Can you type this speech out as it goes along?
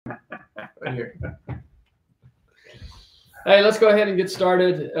here. Hey, let's go ahead and get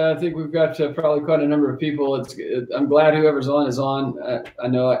started. I think we've got probably quite a number of people. I'm glad whoever's on is on. I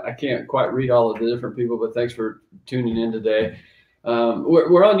know I can't quite read all of the different people, but thanks for tuning in today.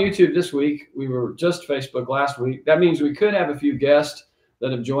 We're on YouTube this week. We were just Facebook last week. That means we could have a few guests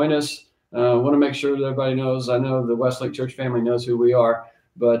that have joined us. I want to make sure that everybody knows. I know the Westlake Church family knows who we are,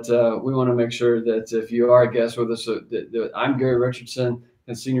 but we want to make sure that if you are a guest with us, that I'm Gary Richardson,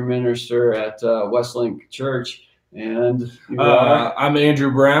 and senior minister at Westlake Church. And I'm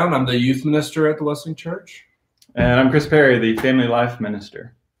Andrew Brown. I'm the youth minister at the Westlake Church. And I'm Chris Perry, the family life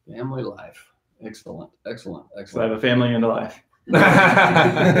minister. Family life. Excellent. So I have a family and a life.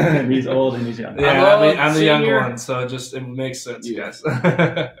 He's old and he's young. Yeah, I'm the young one, so it makes sense, guys.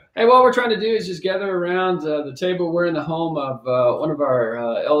 Hey, what we're trying to do is just gather around the table. We're in the home of one of our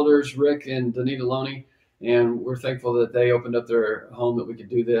elders, Rick and Danita Loney, and we're thankful that they opened up their home that we could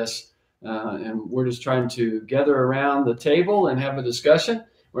do this. And we're just trying to gather around the table and have a discussion.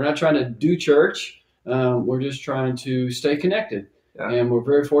 We're not trying to do church. We're just trying to stay connected. Yeah. And we're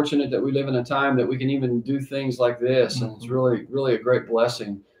very fortunate that we live in a time that we can even do things like this. Mm-hmm. And it's really, really a great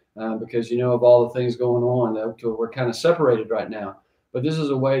blessing because, of all the things going on, we're kind of separated right now. But this is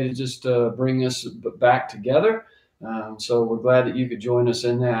a way to just bring us back together. So we're glad that you could join us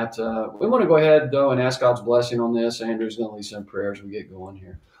in that. We want to go ahead, though, and ask God's blessing on this. Andrew's going to lead some prayers as we get going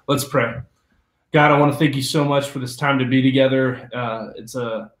here. Let's pray. God, I want to thank you so much for this time to be together.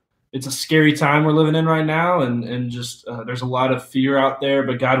 It's a scary time we're living in right now, and just there's a lot of fear out there.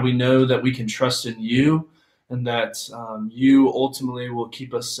 But God, we know that we can trust in you, and that you ultimately will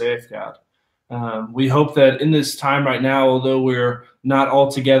keep us safe, God. We hope that in this time right now, although we're not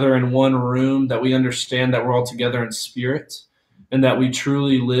all together in one room, that we understand that we're all together in spirit, and that we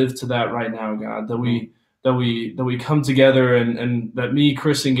truly live to that right now, God. That we come together and that me,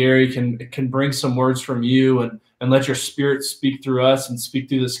 Chris, and Gary can bring some words from you and let your spirit speak through us and speak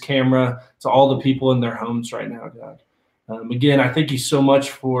through this camera to all the people in their homes right now, God. Again, I thank you so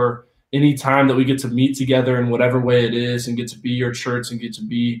much for any time that we get to meet together in whatever way it is and get to be your church and get to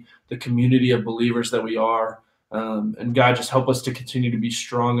be the community of believers that we are. And God, just help us to continue to be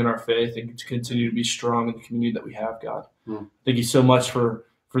strong in our faith and to continue to be strong in the community that we have, God. Thank you so much for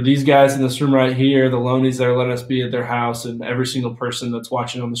these guys in this room right here, the Loney's that are letting us be at their house, and every single person that's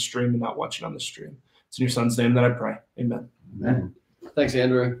watching on the stream and not watching on the stream. It's in your son's name that I pray. Amen. Amen. Thanks,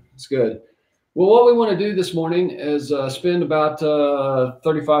 Andrew. It's good. Well, what we want to do this morning is spend about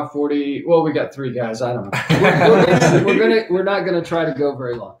 35, 40. Well, we got three guys. I don't know. We're not going to try to go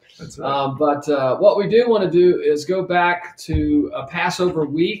very long. That's right. But what we do want to do is go back to a Passover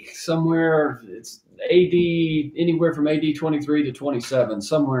week somewhere. It's AD, anywhere from AD 23 to 27,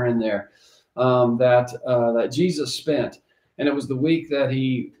 somewhere in there, that Jesus spent. And it was the week that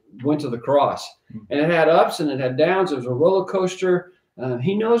he went to the cross. And it had ups and it had downs. It was a roller coaster.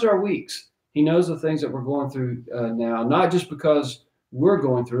 He knows our weeks. He knows the things that we're going through now, not just because we're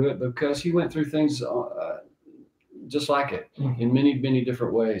going through it, but because he went through things just like it in many, many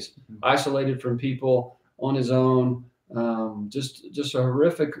different ways, isolated from people, on his own. Just a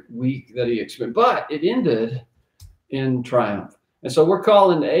horrific week that he experienced, but it ended in triumph. And so we're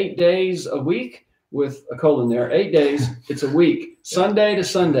calling 8 days a week with a colon there. 8 days, it's a week, Sunday to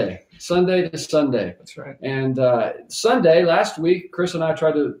Sunday. That's right. And Sunday last week, Chris and I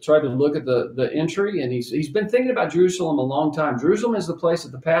tried to look at the entry, and he's been thinking about Jerusalem a long time. Jerusalem is the place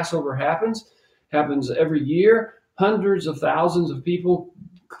that the Passover happens every year. Hundreds of thousands of people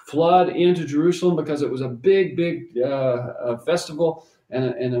flood into Jerusalem because it was a big festival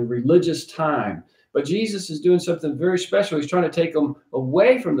and a religious time. But Jesus is doing something very special. He's trying to take them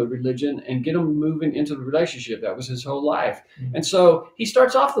away from the religion and get them moving into the relationship. That was his whole life. Mm-hmm. And so he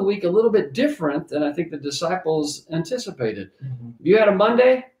starts off the week a little bit different than I think the disciples anticipated. Mm-hmm. You had a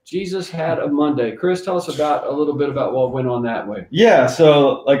Monday. Jesus had a Monday. Chris, tell us a little bit about what went on that way. Yeah,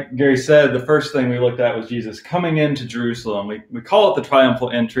 so like Gary said, the first thing we looked at was Jesus coming into Jerusalem. We call it the triumphal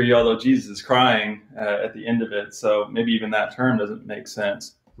entry, although Jesus is crying at the end of it. So maybe even that term doesn't make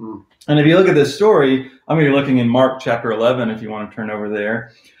sense. And if you look at this story, I'm going to be looking in Mark chapter 11, if you want to turn over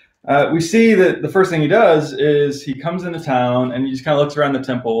there. We see that the first thing he does is he comes into town and he just kind of looks around the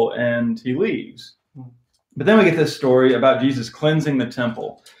temple and he leaves. But then we get this story about Jesus cleansing the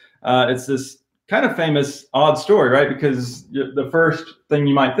temple. It's this kind of famous, odd story, right? Because the first thing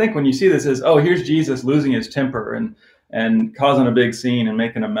you might think when you see this is, oh, here's Jesus losing his temper and causing a big scene and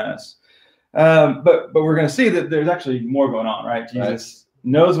making a mess. But we're going to see that there's actually more going on, right? Jesus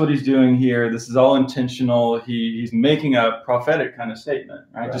knows what he's doing here. This is all intentional. He's making a prophetic kind of statement,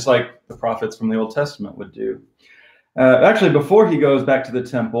 right? Just like the prophets from the Old Testament would do. Actually, before he goes back to the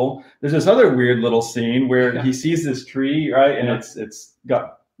temple, there's this other weird little scene where he sees this tree, right? And it's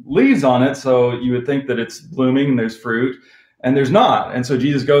got leaves on it, so you would think that it's blooming and there's fruit, and there's not. And so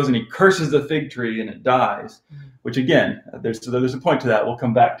Jesus goes and he curses the fig tree and it dies, which again, there's a point to that. We'll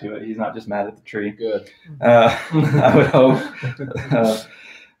come back to it. He's not just mad at the tree. Good. I would hope.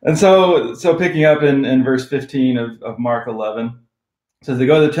 And so picking up in verse 15 of Mark 11, it says they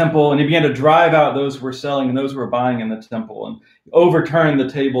go to the temple, and he began to drive out those who were selling and those who were buying in the temple, and overturned the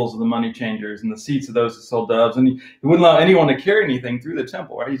tables of the money changers and the seats of those who sold doves. And he wouldn't allow anyone to carry anything through the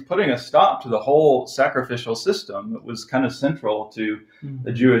temple. Right? He's putting a stop to the whole sacrificial system that was kind of central to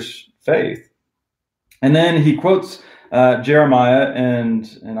the Jewish faith. And then he quotes Jeremiah and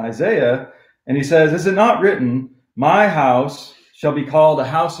Isaiah, and he says, "Is it not written, 'My house shall be called a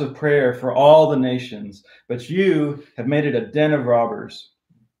house of prayer for all the nations, but you have made it a den of robbers'?"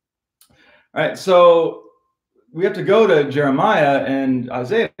 All right, so we have to go to Jeremiah and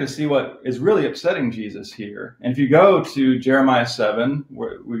Isaiah to see what is really upsetting Jesus here. And if you go to Jeremiah 7,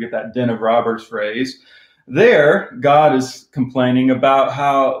 where we get that den of robbers phrase, there God is complaining about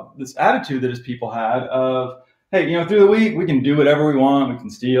how this attitude that his people had of, hey, through the week, we can do whatever we want. We can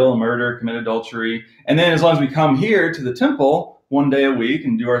steal, murder, commit adultery. And then as long as we come here to the temple one day a week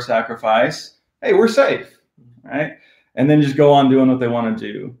and do our sacrifice, hey, we're safe, right? And then just go on doing what they want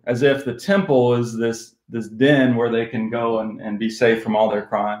to do, as if the temple is this den where they can go and be safe from all their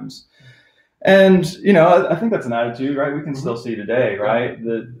crimes. And, I think that's an attitude, right? We can still see today, right?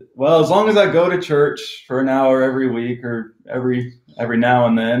 Well, as long as I go to church for an hour every week or every now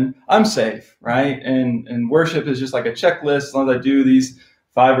and then, I'm safe, right? And worship is just like a checklist. As long as I do these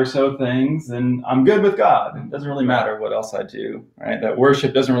 5 or so things, then I'm good with God. It doesn't really matter what else I do, right? That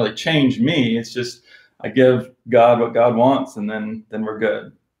worship doesn't really change me. It's just I give God what God wants, and then we're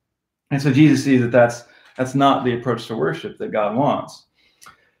good. And so Jesus sees that that's not the approach to worship that God wants.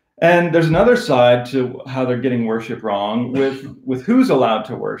 And there's another side to how they're getting worship wrong with who's allowed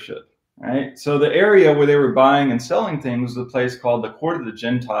to worship, right? So the area where they were buying and selling things was a place called the Court of the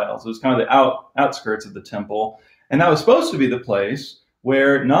Gentiles. It was kind of the outskirts of the temple. And that was supposed to be the place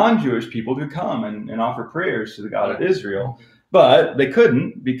where non-Jewish people could come and offer prayers to the God of Israel. But they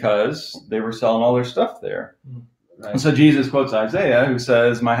couldn't because they were selling all their stuff there. Right. And so Jesus quotes Isaiah, who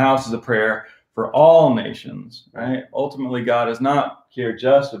says, "My house is a prayer for all nations," right? Ultimately, God does not care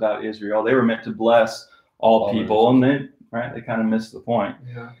just about Israel. They were meant to bless all people, and they kind of missed the point.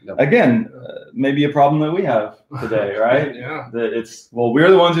 Yeah. Again, maybe a problem that we have today, right? That it's, well, we're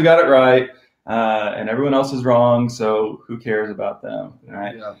the ones who got it right, and everyone else is wrong, so who cares about them,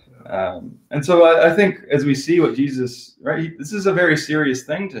 right? And so I think as we see what Jesus, right, this is a very serious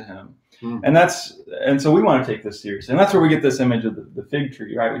thing to him. And so we want to take this seriously. And that's where we get this image of the fig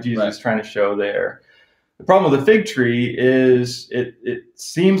tree, right? What Jesus is trying to show there. The problem with the fig tree is it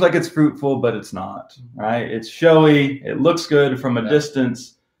seems like it's fruitful, but it's not, right? It's showy. It looks good from a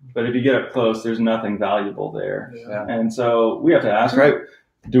distance, but if you get up close, there's nothing valuable there. And so we have to ask, right?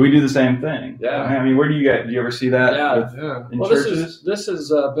 Do we do the same thing? Yeah. I mean, where do you ever see that? In churches? This has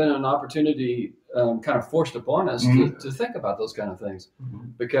been an opportunity kind of forced upon us to think about those kind of things,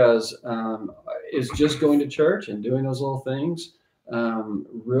 because is just going to church and doing those little things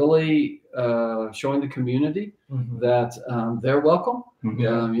really showing the community that they're welcome? We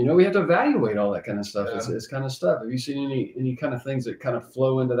have to evaluate all that kind of stuff. It's kind of stuff. Have you seen any kind of things that kind of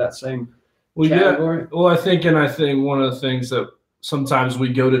flow into that same category? Well, I think one of the things that sometimes we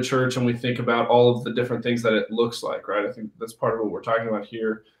go to church and we think about all of the different things that it looks like, right? I think that's part of what we're talking about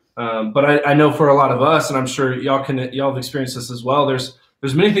here. But I know for a lot of us, and I'm sure y'all have experienced this as well, there's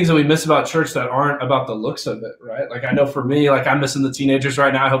many things that we miss about church that aren't about the looks of it, right? Like I know for me, like I'm missing the teenagers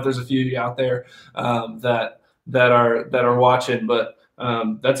right now. I hope there's a few of you out there that are watching, but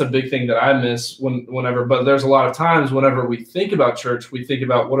that's a big thing that I miss whenever. But there's a lot of times whenever we think about church, we think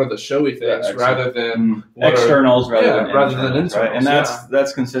about what are the showy things rather than externals, rather than internals. Right? And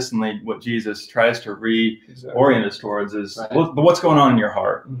that's consistently what Jesus tries to reorient us towards is, but what's going on in your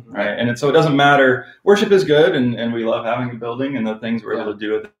heart, right? And so it doesn't matter. Worship is good, and we love having a building and the things we're able to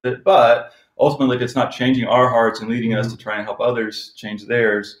do with it. But ultimately, if it's not changing our hearts and leading us to try and help others change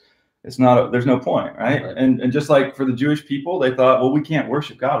theirs, there's no point, right? And just like for the Jewish people, they thought, well, we can't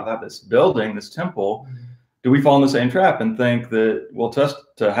worship God without this building, this temple. Do we fall in the same trap and think that, well, just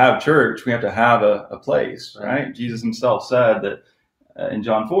to have church, we have to have a place, right? Jesus himself said that in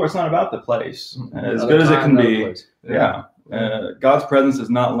John 4, it's not about the place. As good as it can be. God's presence is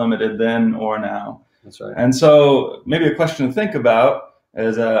not limited then or now. That's right. And so maybe a question to think about,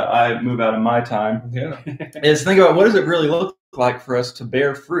 as I move out of my time, Yeah. is think about what does it really look like for us to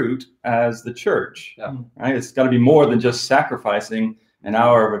bear fruit as the church. Yeah. Right? It's got to be more than just sacrificing an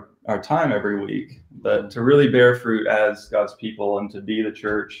hour of our time every week, but to really bear fruit as God's people and to be the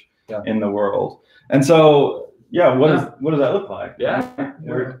church in the world. And so, what does that look like?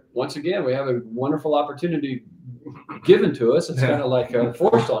 Once again, we have a wonderful opportunity given to us. It's kind of like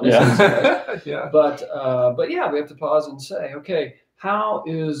forced on us. But we have to pause and say, okay, how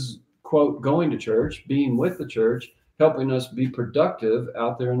is, quote, going to church, being with the church, helping us be productive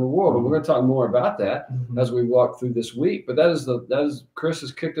out there in the world? And we're going to talk more about that as we walk through this week. But that is Chris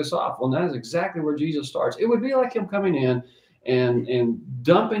has kicked us off. Well, that is exactly where Jesus starts. It would be like him coming in and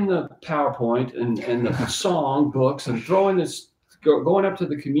dumping the PowerPoint and the song books and throwing this, going up to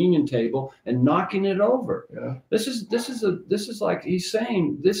the communion table and knocking it over. Yeah. This is like he's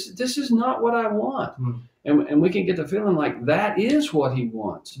saying, this is not what I want. And we can get the feeling like that is what he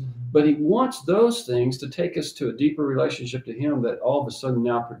wants. But he wants those things to take us to a deeper relationship to him that all of a sudden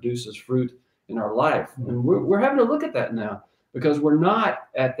now produces fruit in our life. And we're having to look at that now, because we're not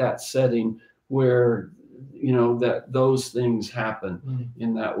at that setting where, that those things happen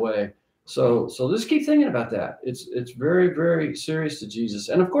in that way. So just keep thinking about that. It's very, very serious to Jesus.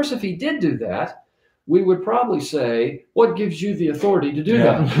 And of course, if he did do that, we would probably say, what gives you the authority to do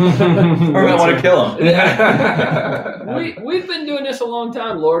that? Or I want to kill him. We've been doing this a long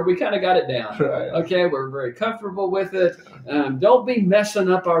time, Lord. We kind of got it down. Right. Okay, we're very comfortable with it. Don't be messing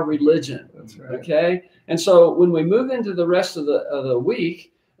up our religion. That's right. Okay? And so when we move into the rest of the week,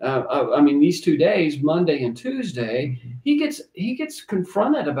 these 2 days, Monday and Tuesday, he gets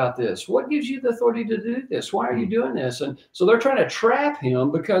confronted about this. What gives you the authority to do this? Why are you doing this? And so they're trying to trap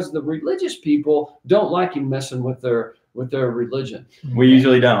him because the religious people don't like him messing with their religion. We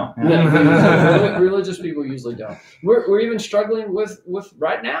usually don't. Religious people usually don't. We're even struggling with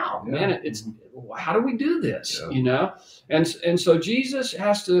right now. Yeah. Man, it's how do we do this? Yeah. And so Jesus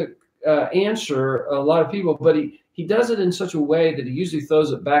has to answer a lot of people, but he does it in such a way that he usually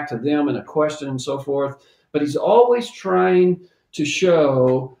throws it back to them in a question and so forth. But he's always trying to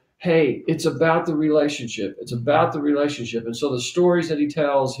show, hey, it's about the relationship. It's about the relationship. And so the stories that he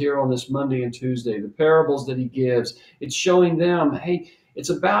tells here on this Monday and Tuesday, the parables that he gives, it's showing them, hey, it's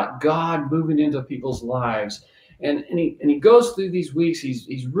about God moving into people's lives. And he goes through these weeks.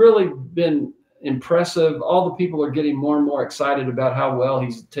 He's really been impressive. All the people are getting more and more excited about how well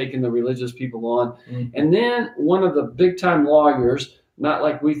he's taken the religious people on. And then one of the big time lawyers, not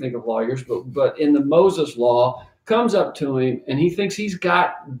like we think of lawyers, but in the Moses law, comes up to him and he thinks he's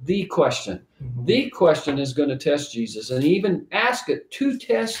got the question. The question is going to test Jesus, and he even asked it to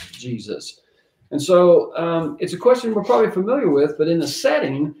test Jesus. And so it's a question we're probably familiar with, but in the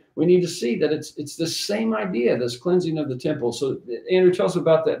setting, we need to see that it's the same idea, this cleansing of the temple. So, Andrew, tell us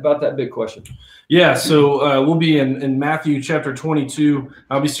about that big question. Yeah, so we'll be in Matthew chapter 22.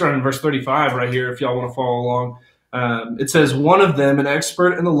 I'll be starting in verse 35 right here if y'all want to follow along. It says, one of them, an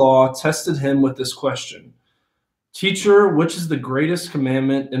expert in the law, tested him with this question. Teacher, which is the greatest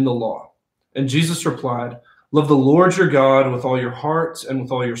commandment in the law? And Jesus replied, love the Lord your God with all your heart and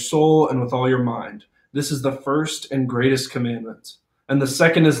with all your soul and with all your mind. This is the first and greatest commandment. And the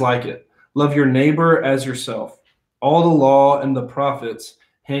second is like it. Love your neighbor as yourself. All the law and the prophets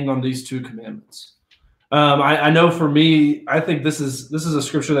hang on these two commandments. I know for me, I think this is a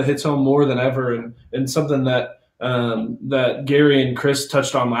scripture that hits home more than ever, and something that Gary and Chris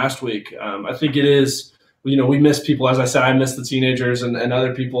touched on last week. I think it is, we miss people. As I said, I miss the teenagers and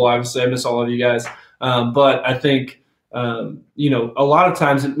other people. Obviously, I miss all of you guys. But I think, a lot of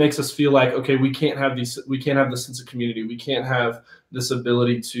times it makes us feel like, okay, we can't have this sense of community. We can't have this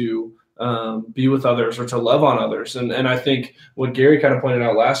ability to be with others or to love on others. And I think what Gary kind of pointed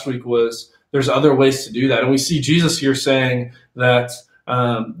out last week was there's other ways to do that. And we see Jesus here saying that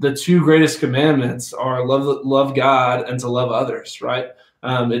the two greatest commandments are love God and to love others, right?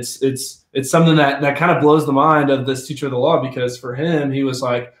 It's something that kind of blows the mind of this teacher of the law, because for him, he was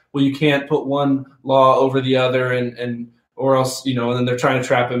like, well, you can't put one law over the other and or else, and then they're trying to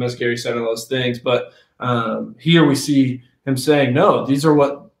trap him, as Gary said, all those things. But here we see him saying, no, these are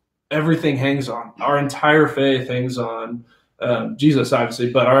what everything hangs on. Our entire faith hangs on Jesus,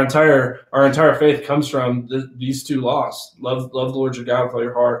 obviously, but our entire faith comes from these two laws: love the Lord your God with all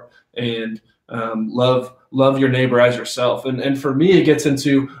your heart, and love your neighbor as yourself. And for me, it gets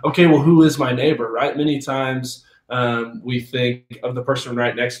into, okay, well, who is my neighbor, right? Many times we think of the person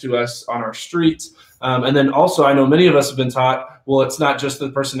right next to us on our street, and then also I know many of us have been taught, well, it's not just the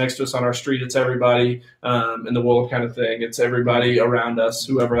person next to us on our street, it's everybody in the world kind of thing. It's everybody around us,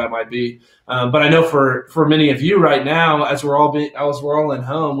 whoever that might be. But I know for many of you right now, as we're all in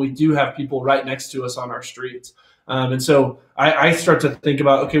home, we do have people right next to us on our streets. And so I start to think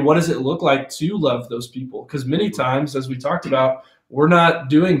about, okay, what does it look like to love those people? Because many times, as we talked about, we're not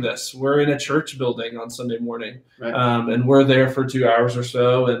doing this. We're in a church building on Sunday morning, Right. And we're there for 2 hours or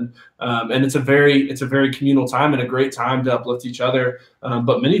so, and it's a very communal time and a great time to uplift each other.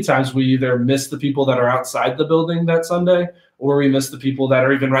 But many times we either miss the people that are outside the building that Sunday, or we miss the people that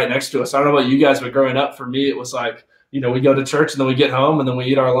are even right next to us. I don't know about you guys, but growing up for me, it was like, we go to church and then we get home and then we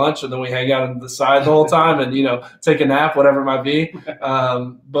eat our lunch and then we hang out on the side the whole time and, take a nap, whatever it might be.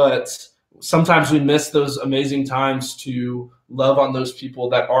 But sometimes we miss those amazing times to love on those people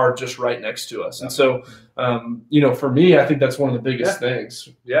that are just right next to us. And so, for me, I think that's one of the biggest things.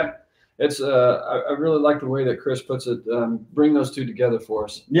 Yeah. It's I really like the way that Chris puts it. Bring those two together for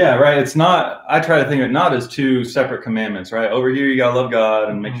us. Yeah, right. It's not, I try to think of it not as two separate commandments, right? Over here, you got to love God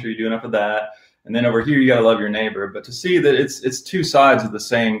and make sure you do enough of that. And then over here, you got to love your neighbor. But to see that it's two sides of the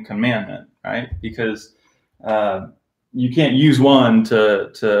same commandment, right? Because you can't use one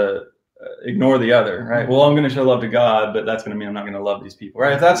to ignore the other, right? Well, I'm going to show love to God, but that's going to mean I'm not going to love these people,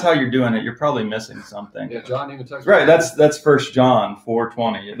 right? If that's how you're doing it, you're probably missing something. Yeah, John even talks right. about That's 1 John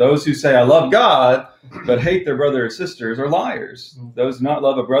 4:20. Those who say I love God but hate their brother or sisters are liars. Those who not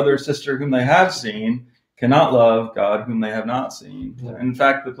love a brother or sister whom they have seen cannot love God whom they have not seen. Yeah. In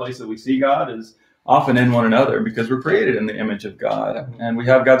fact, the place that we see God is often in one another because we're created in the image of God and we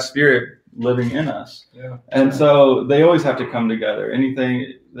have God's Spirit living in us. Yeah. And so they always have to come together.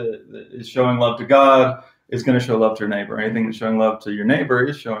 Anything that is showing love to God is going to show love to your neighbor. Anything that's showing love to your neighbor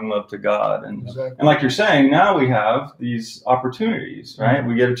is showing love to God. And like you're saying, now we have these opportunities, right?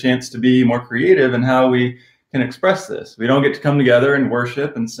 We get a chance to be more creative in how we can express this. We don't get to come together and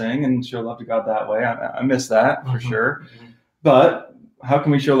worship and sing and show love to God that way. I miss that for sure. But how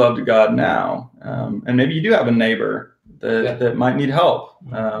can we show love to God now? And maybe you do have a neighbor that might need help.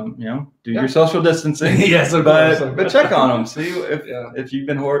 Do your social distancing. Yes, but check on them. See if you've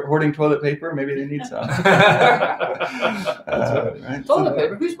been hoarding toilet paper, maybe they need some. Right? Toilet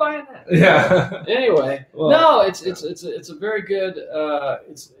paper. Who's buying that? Yeah. Anyway, no, it's a very good.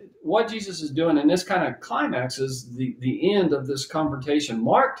 It's what Jesus is doing, and this kind of climaxes the end of this confrontation.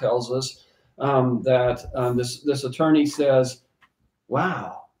 Mark tells us that this attorney says,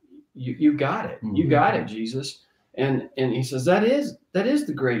 "Wow, you got it. You got it, Jesus." And he says that is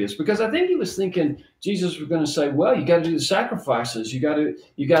the greatest, because I think he was thinking Jesus was going to say, well, you got to do the sacrifices. You got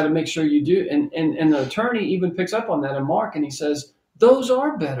to make sure you do. And the attorney even picks up on that in Mark, and he says those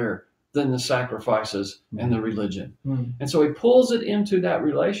are better than the sacrifices and the religion. And so he pulls it into that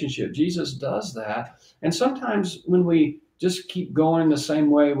relationship. Jesus does that. And sometimes when we just keep going the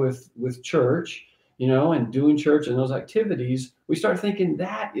same way with church, and doing church and those activities, we start thinking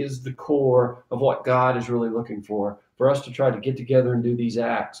that is the core of what God is really looking for us to try to get together and do these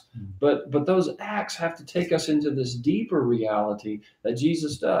acts. But those acts have to take us into this deeper reality that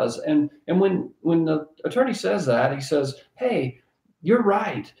Jesus does. And when the attorney says that, he says, hey, you're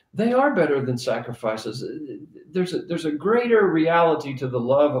right. They are better than sacrifices. There's a greater reality to the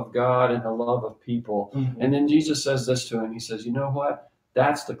love of God and the love of people. And then Jesus says this to him. He says, you know what?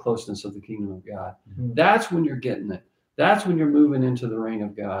 That's the closeness of the kingdom of God. That's when you're getting it. That's when you're moving into the reign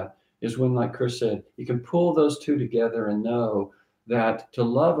of God, is when, like Chris said, you can pull those two together and know that to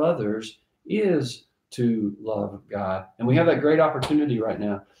love others is to love God. And we have that great opportunity right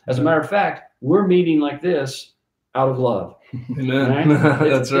now. As a matter of fact, we're meeting like this out of love. Amen. Right?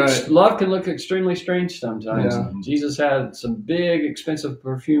 That's right. Love can look extremely strange sometimes. Yeah. Jesus had some big, expensive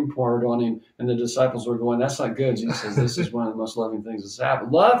perfume poured on him, and the disciples were going, that's not good. Jesus says, this is one of the most loving things that's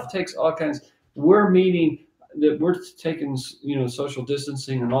happened. Love takes all kinds. We're meeting, that we're taking, social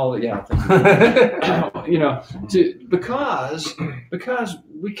distancing and all that. Yeah, because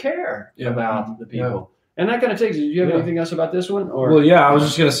we care about the people. And that kind of takes. Do you have anything else about this one? Or well, yeah, I was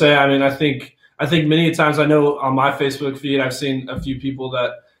just gonna say. I mean, I think many times, I know on my Facebook feed, I've seen a few people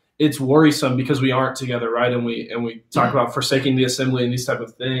that it's worrisome because we aren't together, right? And we talk about forsaking the assembly and these type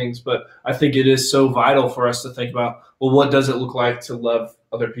of things. But I think it is so vital for us to think about, well, what does it look like to love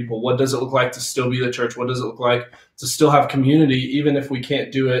other people? What does it look like to still be the church? What does it look like to still have community, even if we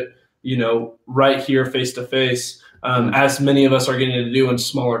can't do it, right here face to face, as many of us are getting to do in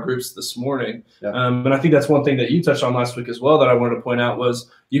smaller groups this morning. And I think that's one thing that you touched on last week as well that I wanted to point out was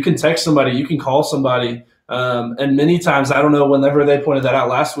you can text somebody, you can call somebody. And many times, I don't know, whenever they pointed that out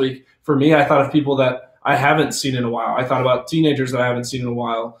last week, for me, I thought of people that I haven't seen in a while. I thought about teenagers that I haven't seen in a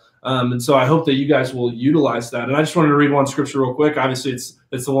while. And so I hope that you guys will utilize that. And I just wanted to read one scripture real quick. Obviously,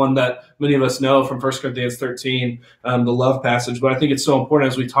 it's the one that many of us know from 1 Corinthians 13, the love passage. But I think it's so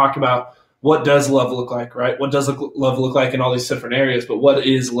important as we talk about what does love look like, right? What does love look like in all these different areas? But what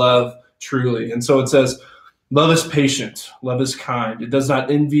is love truly? And so it says, love is patient. Love is kind. It does not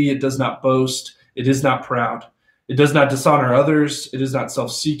envy. It does not boast. It is not proud. It does not dishonor others. It is not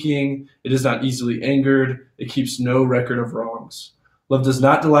self-seeking. It is not easily angered. It keeps no record of wrongs. Love does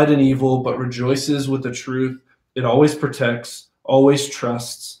not delight in evil, but rejoices with the truth. It always protects, always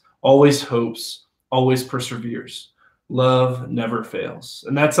trusts, always hopes, always perseveres. Love never fails.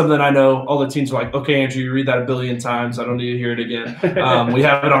 And that's something I know all the teens are like, okay, Andrew, you read that a billion times. I don't need to hear it again. We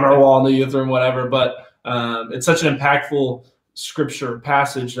have it on our wall in the youth room, whatever. But it's such an impactful scripture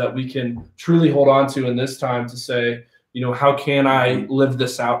passage that we can truly hold on to in this time to say, how can I live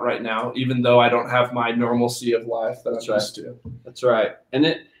this out right now, even though I don't have my normalcy of life that I'm used to? That's right. And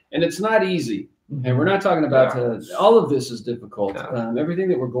it's not easy. And we're not talking about all of this is difficult. Everything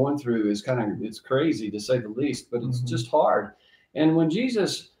that we're going through is it's crazy to say the least, but it's just hard. And when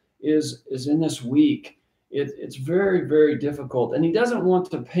Jesus is in this week, it's very, very difficult. And he doesn't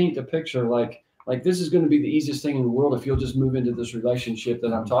want to paint a picture like this is going to be the easiest thing in the world if you'll just move into this relationship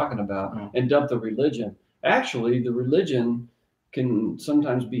that I'm talking about and dump the religion. Actually, the religion can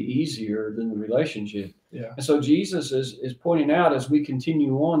sometimes be easier than the relationship. Yeah. And so Jesus is pointing out as we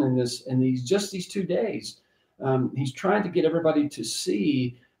continue on in these 2 days, he's trying to get everybody to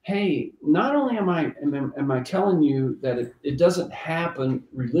see, hey, not only am I telling you that it doesn't happen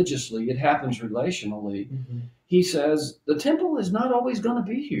religiously, it happens relationally. He says the temple is not always going to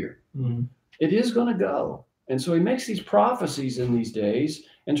be here. It is going to go. And so he makes these prophecies in these days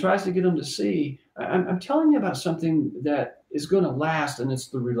and tries to get them to see, I'm telling you about something that is going to last, and it's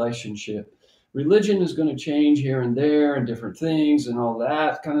the relationship. Religion is going to change here and there and different things and all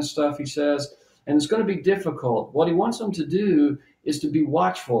that kind of stuff, he says, and it's going to be difficult. What he wants them to do is to be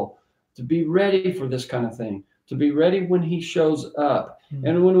watchful, to be ready for this kind of thing, to be ready when he shows up.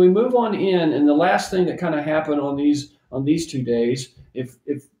 And when we move on in, and the last thing that kind of happened on these 2 days, it's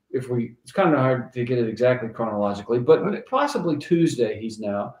kind of hard to get it exactly chronologically, but possibly Tuesday he's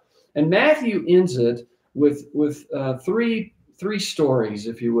now. And Matthew ends it with three stories,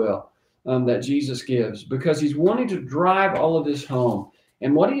 if you will, that Jesus gives, because he's wanting to drive all of this home.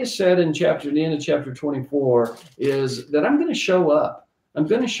 And what he has said in the end of chapter 24 is that I'm going to show up. I'm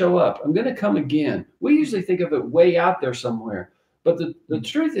going to show up. I'm going to come again. We usually think of it way out there somewhere. But the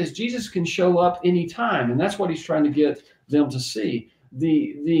truth is Jesus can show up anytime. And that's what he's trying to get them to see.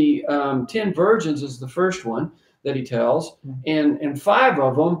 The 10 virgins is the first one that he tells, and 5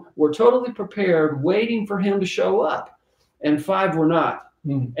 of them were totally prepared, waiting for him to show up, and 5 were not.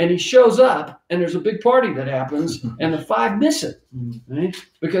 And he shows up, and there's a big party that happens, and the 5 miss it, right?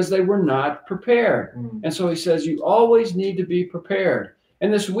 Because they were not prepared. And so he says, you always need to be prepared.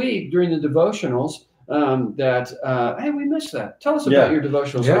 And this week during the devotionals, hey, we missed that. Tell us about your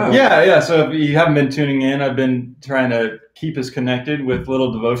devotionals. Yeah. So if you haven't been tuning in, I've been trying to keep us connected with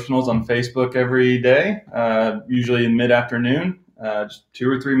little devotionals on Facebook every day, usually in mid-afternoon, just 2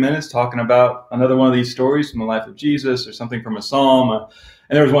 or 3 minutes talking about another one of these stories from the life of Jesus or something from a psalm.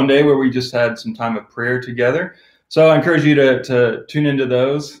 And there was one day where we just had some time of prayer together. So I encourage you to tune into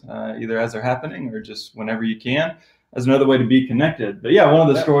those, either as they're happening or just whenever you can, as another way to be connected. But yeah, one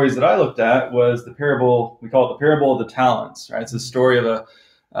of the stories that I looked at was the parable, we call it the parable of the talents, right? It's the story of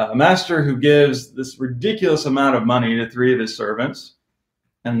a master who gives this ridiculous amount of money to 3 of his servants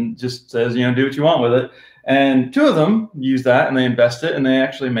and just says, do what you want with it. And 2 of them use that and they invest it and they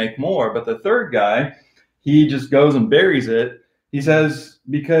actually make more. But the 3rd guy, he just goes and buries it. He says,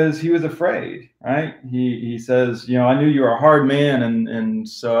 because he was afraid, right? He says, I knew you were a hard man and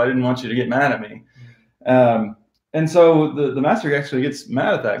so I didn't want you to get mad at me. And so the master actually gets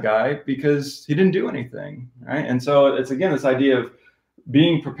mad at that guy because he didn't do anything, right? And so it's, again, this idea of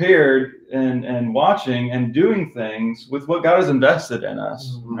being prepared and watching and doing things with what God has invested in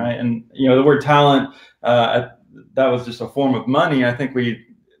us, right? And, the word talent, that was just a form of money. I think we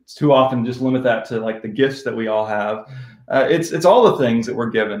too often just limit that to like the gifts that we all have. It's all the things that we're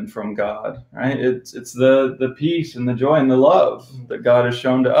given from God, right? It's the peace and the joy and the love that God has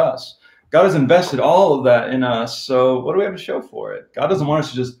shown to us. God has invested all of that in us. So what do we have to show for it? God doesn't want us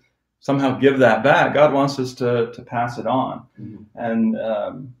to just somehow give that back. God wants us to pass it on. And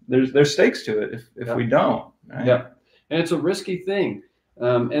there's stakes to it if we don't. Right? Yeah. And it's a risky thing.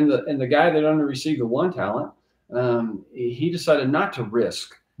 And the guy that only received the 1 talent, he decided not to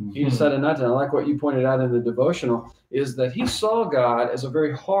risk. He decided not to. I like what you pointed out in the devotional, is that he saw God as a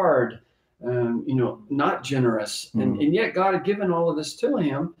very hard, not generous. And yet God had given all of this to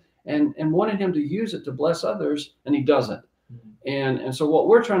him. and wanted him to use it to bless others, and he doesn't. And so what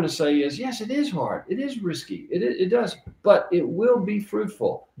we're trying to say is, yes, it is hard. It is risky. It does, but it will be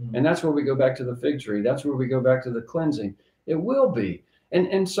fruitful. And that's where we go back to the fig tree. That's where we go back to the cleansing. It will be.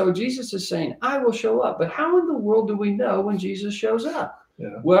 And so Jesus is saying, I will show up. But how in the world do we know when Jesus shows up?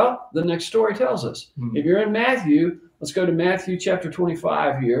 Yeah. Well, the next story tells us. If you're in Matthew, let's go to Matthew chapter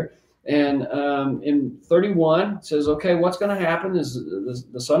 25 here. And in 31, it says, okay, what's going to happen is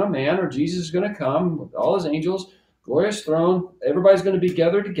the Son of Man, or Jesus, is going to come with all his angels, glorious throne. Everybody's going to be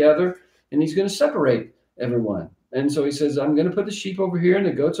gathered together, and he's going to separate everyone. And so he says, I'm going to put the sheep over here and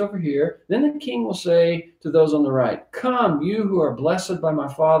the goats over here. Then the king will say to those on the right, come, you who are blessed by my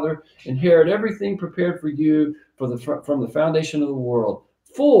Father, inherit everything prepared for you from the foundation of the world.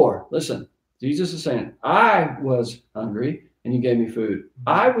 For, listen, Jesus is saying, I was hungry and you gave me food.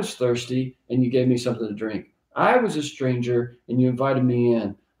 I was thirsty and you gave me something to drink. I was a stranger and you invited me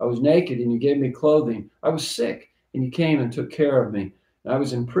in. I was naked and you gave me clothing. I was sick and you came and took care of me. I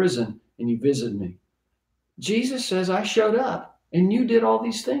was in prison and you visited me. Jesus says, I showed up and you did all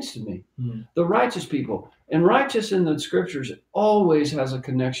these things to me. The righteous people. And righteous in the scriptures always has a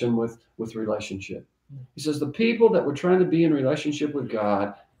connection with relationship. He says, the people that were trying to be in relationship with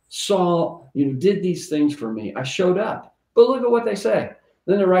God saw, did these things for me. I showed up. But look at what they say.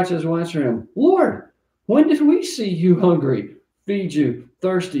 Then the righteous will answer him, Lord, when did we see you hungry, feed you,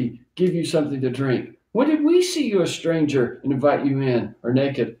 thirsty, give you something to drink? When did we see you a stranger and invite you in, or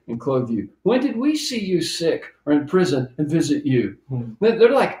naked and clothe you? When did we see you sick or in prison and visit you?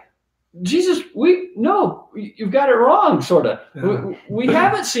 They're like, Jesus, you've got it wrong, sort of. Yeah. We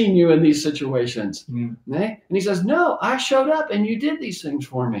haven't seen you in these situations. And he says, no, I showed up and you did these things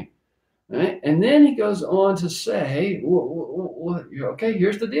for me. Right? And then he goes on to say, okay,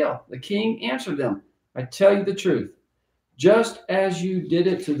 here's the deal. The king answered them, I tell you the truth. Just as you did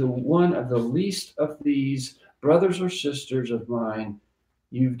it to the one of the least of these brothers or sisters of mine,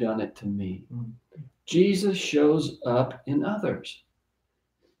 you've done it to me. Jesus shows up in others.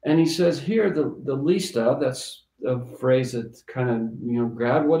 And he says here, the least of, that's a phrase that kind of,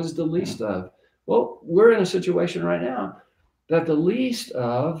 grabbed, what is the least of? Well, we're in a situation right now that the least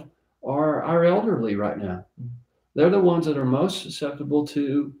of are our elderly right now. They're the ones that are most susceptible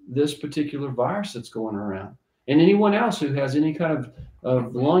to this particular virus that's going around. And anyone else who has any kind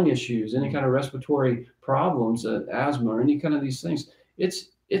of lung issues, any kind of respiratory problems, asthma, or any kind of these things,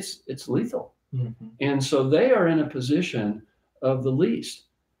 it's lethal. And so they are in a position of the least.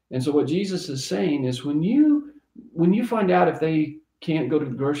 And so what Jesus is saying is, when you find out if they can't go to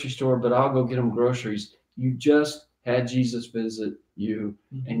the grocery store, but I'll go get them groceries, you just had Jesus visit you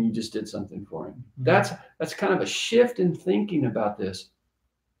and you just did something for him. That's kind of a shift in thinking about this.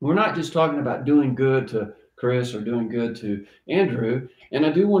 We're not just talking about doing good to Chris or doing good to Andrew. And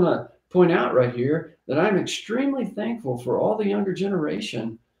I do want to point out right here that I'm extremely thankful for all the younger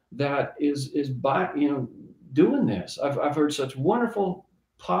generation that is doing this. I've heard such wonderful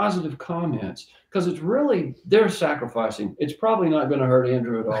positive comments, because it's really, they're sacrificing. It's probably not going to hurt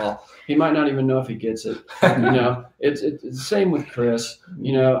Andrew at all. He might not even know if he gets it. It's the same with Chris.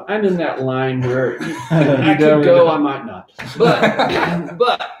 I'm in that line where I could go, I might not.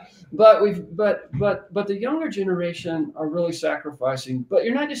 But the younger generation are really sacrificing. But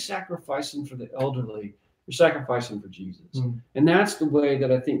you're not just sacrificing for the elderly. You're sacrificing for Jesus. And that's the way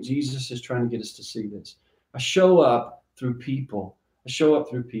that I think Jesus is trying to get us to see this. I show up through people.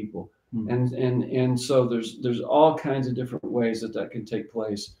 And so there's all kinds of different ways that can take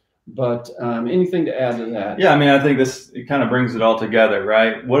place. But anything to add to that? Yeah, I think it kind of brings it all together,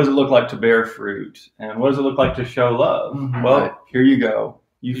 right? What does it look like to bear fruit? And what does it look like to show love? Well, here you go.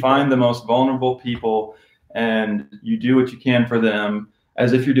 You find the most vulnerable people and you do what you can for them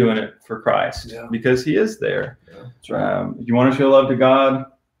as if you're doing it for Christ, because he is there. Yeah, that's right. If you want to show love to God,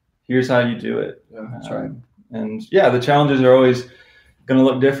 here's how you do it. Yeah, that's right. And the challenges are always going to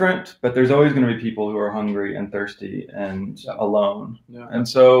look different, but there's always going to be people who are hungry and thirsty and alone. Yeah. And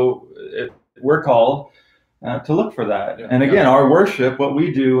so we're called to look for that. Yeah. And again, our worship, what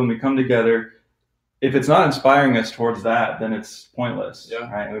we do when we come together, if it's not inspiring us towards that, then it's pointless.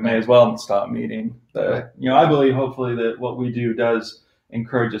 Yeah. Right? We may as well stop meeting. But I believe hopefully that what we do does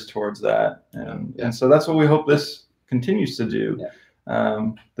encourage us towards that. And so that's what we hope this continues to do.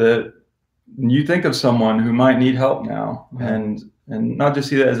 Yeah. That you think of someone who might need help now, and not just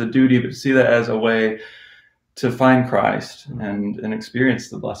see that as a duty, but see that as a way to find Christ and experience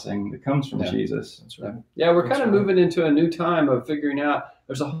the blessing that comes from Jesus. That's right. Yeah, we're kind of moving into a new time of figuring out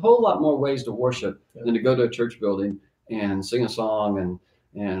there's a whole lot more ways to worship than to go to a church building and sing a song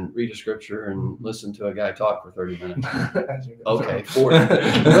and read a scripture and listen to a guy talk for 30 minutes. Okay, 40. But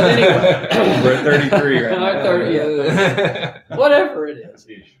But anyway, We're at 33 right now. 30, yeah. Whatever it is.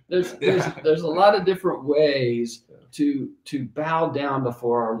 There's a lot of different ways to bow down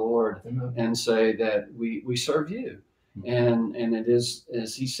before our Lord and say that we serve you. And it is,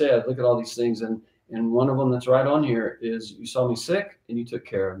 as he said, look at all these things. And one of them that's right on here is, you saw me sick and you took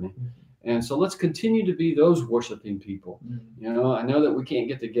care of me. And so let's continue to be those worshiping people. You know, I know that we can't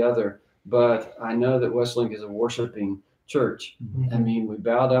get together, but I know that Westlink is a worshiping church. I mean, we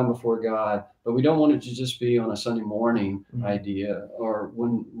bow down before God, but we don't want it to just be on a Sunday morning idea or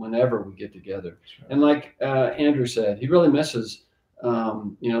whenever we get together. And like Andrew said, he really misses,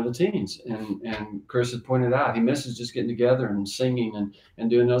 the teens. And Chris had pointed out, he misses just getting together and singing and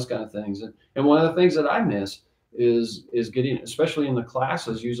doing those kind of things. And one of the things that I miss is getting, especially in the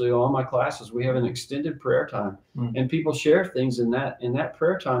classes, usually all my classes, we have an extended prayer time, and people share things in that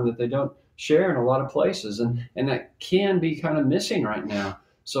prayer time that they don't share in a lot of places, and that can be kind of missing right now.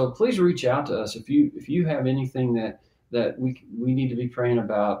 So please reach out to us if you have anything that we need to be praying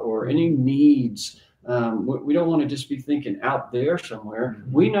about, or any needs. We don't want to just be thinking out there somewhere.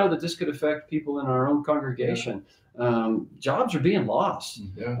 We know that this could affect people in our own congregation. Jobs are being lost,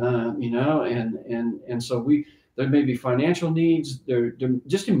 and so there may be financial needs. They're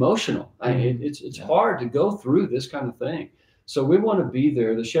just emotional. It's hard to go through this kind of thing. So we want to be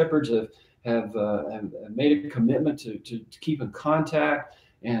there. The shepherds have made a commitment to keep in contact,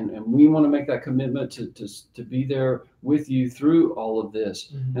 and we want to make that commitment to be there with you through all of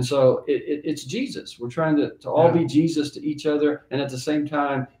this. And so it's Jesus. We're trying to all be Jesus to each other, and at the same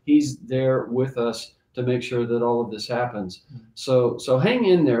time, he's there with us to make sure that all of this happens. So hang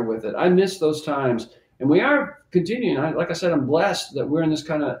in there with it. I miss those times. And we are continuing. Like I said, I'm blessed that we're in this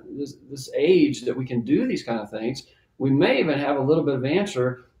kind of this age that we can do these kind of things. We may even have a little bit of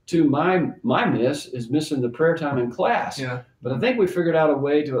answer to my miss is missing the prayer time in class. But I think we figured out a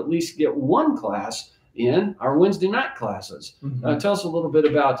way to at least get one class in our Wednesday night classes. Tell us a little bit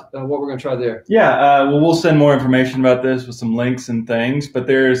about what we're going to try there. Yeah, we'll send more information about this with some links and things. But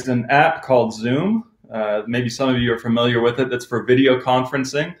there's an app called Zoom. Maybe some of you are familiar with it. That's for video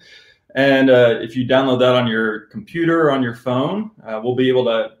conferencing. And if you download that on your computer or on your phone, we'll be able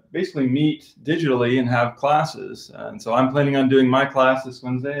to basically meet digitally and have classes. And so I'm planning on doing my class this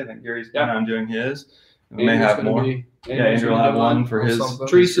Wednesday. I think Gary's planning on doing his. We may have more. Andrew will have one for his.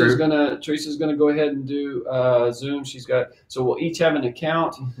 Teresa's gonna go ahead and do Zoom. So we'll each have an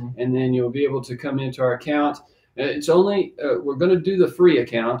account, and then you'll be able to come into our account. It's only we're going to do the free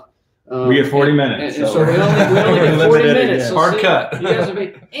account. We get 40 minutes. And so we only get 40 minutes. So hard cut.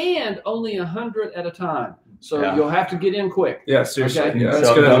 And only 100 at a time. So you'll have to get in quick. Yeah, seriously. Okay? Yeah,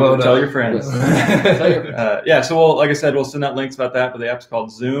 tell your friends. So like I said, we'll send out links about that, but the app's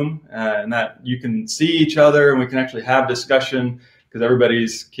called Zoom, and that you can see each other, and we can actually have discussion, because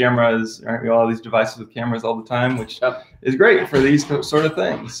everybody's cameras, right? We all have these devices with cameras all the time, which is great for these sort of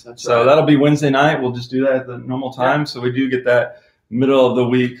things. That'll be Wednesday night. We'll just do that at the normal time. So we do get that middle of the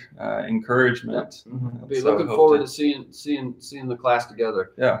week encourage-ment. I'll be looking forward to seeing the class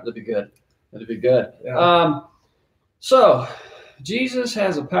together. That'd be good. So Jesus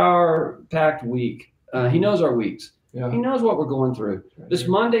has a power-packed week. He knows our weeks. He knows what we're going through. This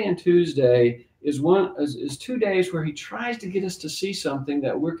Monday and Tuesday is 2 days where he tries to get us to see something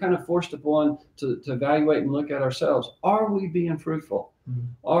that we're kind of forced upon to evaluate and look at ourselves. Are we being fruitful?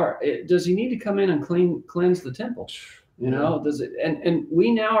 Does he need to come in and cleanse the temple? Does it? And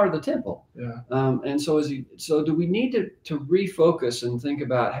we now are the temple. And so do we need to refocus and think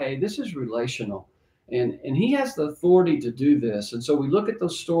about, hey, this is relational, and he has the authority to do this. And so we look at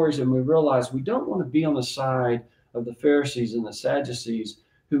those stories and we realize we don't want to be on the side of the Pharisees and the Sadducees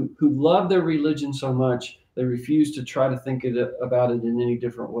who love their religion so much they refuse to try to think about it in any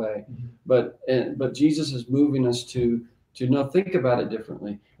different way. But Jesus is moving us to think about it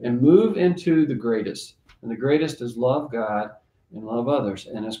differently and move into the greatest. And the greatest is love God and love others.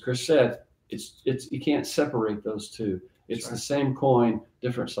 And as Chris said, it's you can't separate those two. It's the same coin,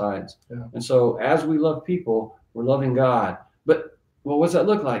 different sides. And so as we love people, we're loving God. But what does that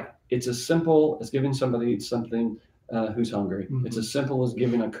look like? It's as simple as giving somebody something who's hungry. It's as simple as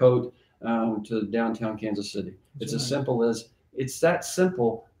giving a coat to downtown Kansas City. It's as simple as, it's that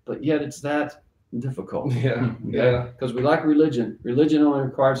simple, but yet it's that difficult. Because we like religion. Religion only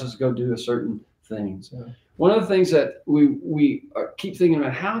requires us to go do a certain things. One of the things that we keep thinking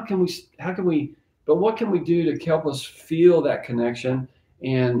about, but what can we do to help us feel that connection?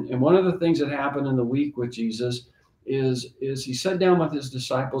 And one of the things that happened in the week with Jesus is he sat down with his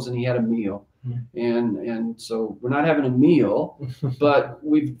disciples and he had a meal. And so we're not having a meal, but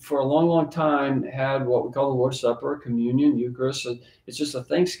we've for a long time had what we call the Lord's Supper, communion, Eucharist. And it's just a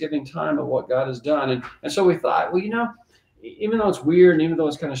Thanksgiving time of what God has done. And so we thought, well, even though it's weird and even though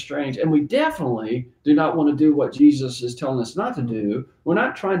it's kind of strange, and we definitely do not want to do what Jesus is telling us not to do. We're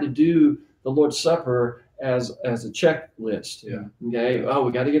not trying to do the Lord's Supper as a checklist. Yeah. Okay. Oh,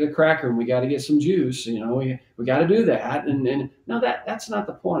 we got to get a cracker and we got to get some juice. We got to do that. And no, that's not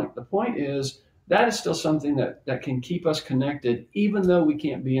the point. The point is that is still something that can keep us connected, even though we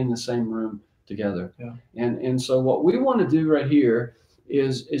can't be in the same room together. Yeah. And so what we want to do right here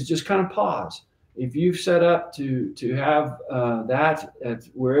is just kind of pause. If you've set up to have that at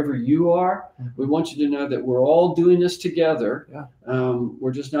wherever you are, we want you to know that we're all doing this together. Yeah.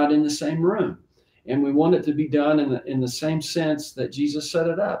 We're just not in the same room. And we want it to be done in the same sense that Jesus set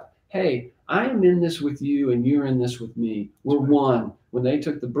it up. Hey, I am in this with you and you're in this with me. We're one. When they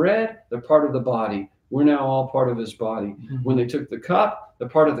took the bread, they're part of the body. We're now all part of his body. Mm-hmm. When they took the cup, they're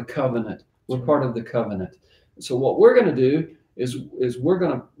part of the covenant. We're part of the covenant. So what we're going to do is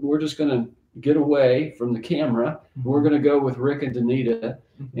we're just going to get away from the camera. We're going to go with Rick and Danita,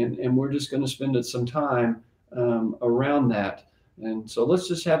 and we're just going to spend some time around that. And so let's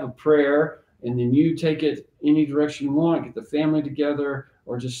just have a prayer, and then you take it any direction you want. Get the family together,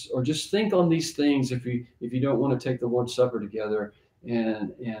 or just think on these things if you don't want to take the Lord's Supper together,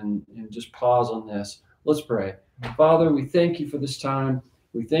 and just pause on this. Let's pray. Father, we thank you for this time.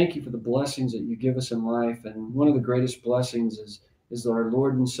 We thank you for the blessings that you give us in life, and one of the greatest blessings is our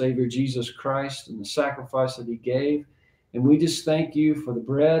Lord and Savior Jesus Christ and the sacrifice that he gave. And we just thank you for the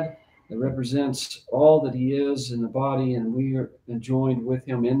bread that represents all that he is in the body, and we are joined with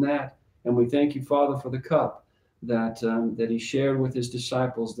him in that. And we thank you, Father, for the cup that he shared with his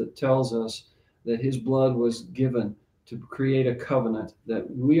disciples, that tells us that his blood was given to create a covenant that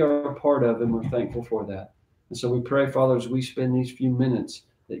we are a part of, and we're thankful for that. And so we pray, Father, as we spend these few minutes,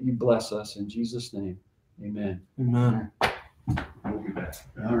 that you bless us in Jesus' name. Amen. Amen. We'll be back.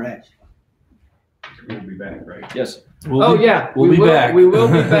 All right. We'll be back, right? Yes. We'll be back. We will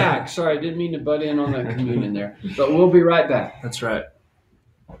be back. Sorry, I didn't mean to butt in on the communion there, but we'll be right back. That's right.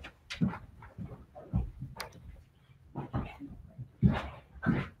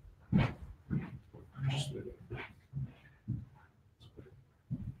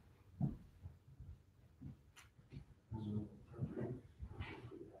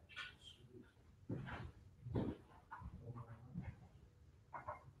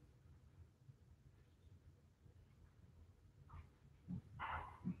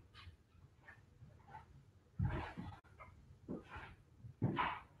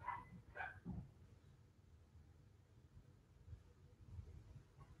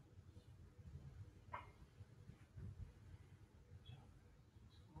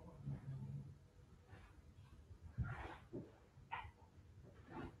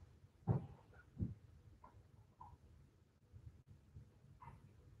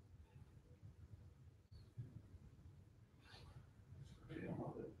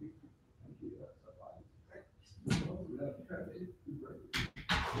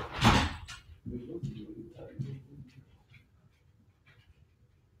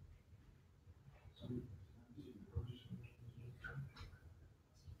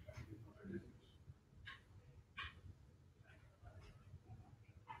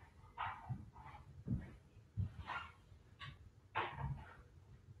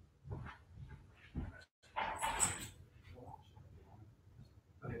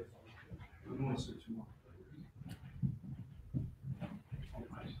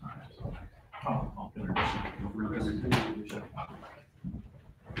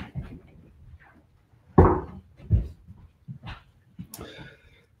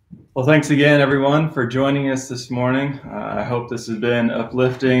 Well, thanks again, everyone, for joining us this morning. I hope this has been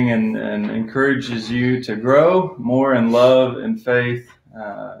uplifting and encourages you to grow more in love and faith.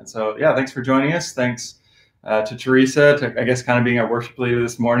 So, thanks for joining us. Thanks to Teresa, I guess kind of being our worship leader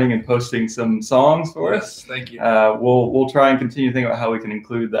this morning and posting some songs for us. Thank you. We'll try and continue to think about how we can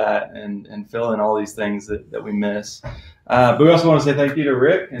include that and fill in all these things that we miss. But we also want to say thank you to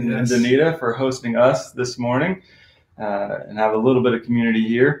Rick and Danita for hosting us this morning and have a little bit of community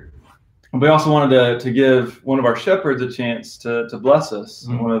here. We also wanted to give one of our shepherds a chance to bless us.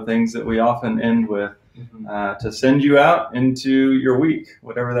 Mm-hmm. One of the things that we often end with, to send you out into your week,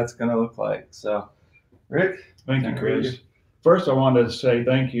 whatever that's going to look like. So, Rick. Thank you, Chris. First, I wanted to say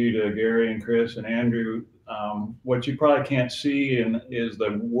thank you to Gary and Chris and Andrew. What you probably can't see is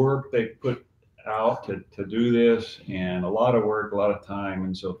the work they put out to do this, and a lot of work, a lot of time.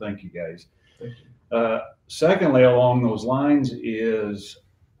 And so thank you guys. Thank you. Secondly, along those lines is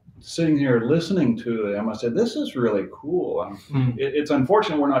sitting here listening to them, I said, this is really cool. It's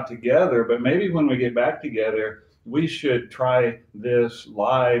unfortunate we're not together, but maybe when we get back together, we should try this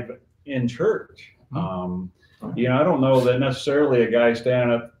live in church. You know, I don't know that necessarily a guy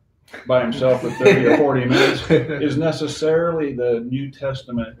standing up by himself for 30 or 40 minutes is necessarily the New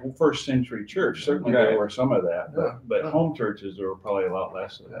Testament first century church. Certainly there were some of that, but home churches there were probably a lot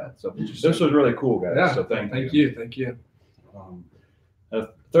less of that. So this was really cool, guys. Yeah. So thank you. Thank you.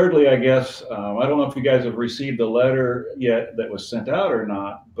 Thirdly, I guess, I don't know if you guys have received the letter yet that was sent out or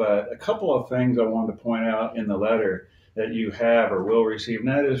not, but a couple of things I wanted to point out in the letter that you have or will receive. And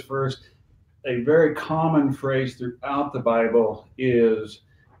that is, first, a very common phrase throughout the Bible is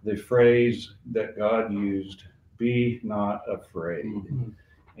the phrase that God used, be not afraid.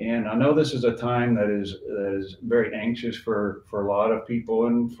 And I know this is a time that is very anxious for a lot of people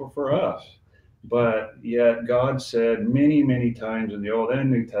and for us. But yet God said many, many times in the Old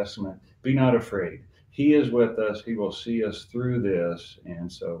and New Testament, be not afraid. He is with us. He will see us through this.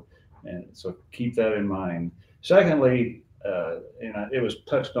 And so keep that in mind. Secondly, and it was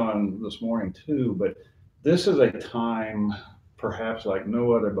touched on this morning too, but this is a time perhaps like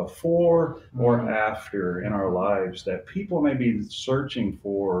no other before or after in our lives that people may be searching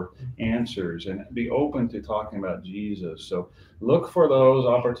for answers and be open to talking about Jesus. So look for those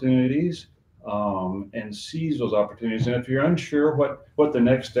opportunities. And seize those opportunities. And if you're unsure what the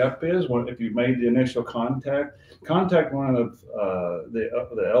next step is, if you've made the initial contact one of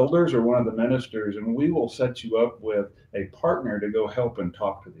the elders or one of the ministers, and we will set you up with a partner to go help and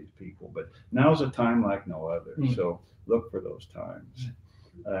talk to these people. But now's a time like no other. So look for those times.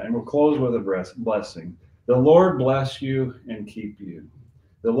 And we'll close with a blessing. The Lord bless you and keep you.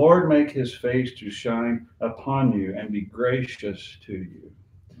 The Lord make his face to shine upon you and be gracious to you.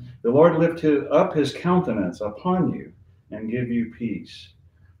 The Lord lift up his countenance upon you and give you peace.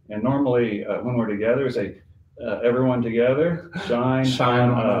 And normally when we're together, we say, everyone together, shine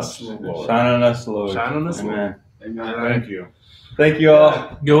on us, Lord. Shine on us, Lord. Shine on us, Amen. Amen. Thank you. Thank you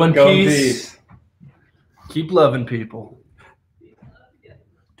all. Go in Go in peace. peace. Keep loving people.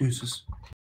 Deuces.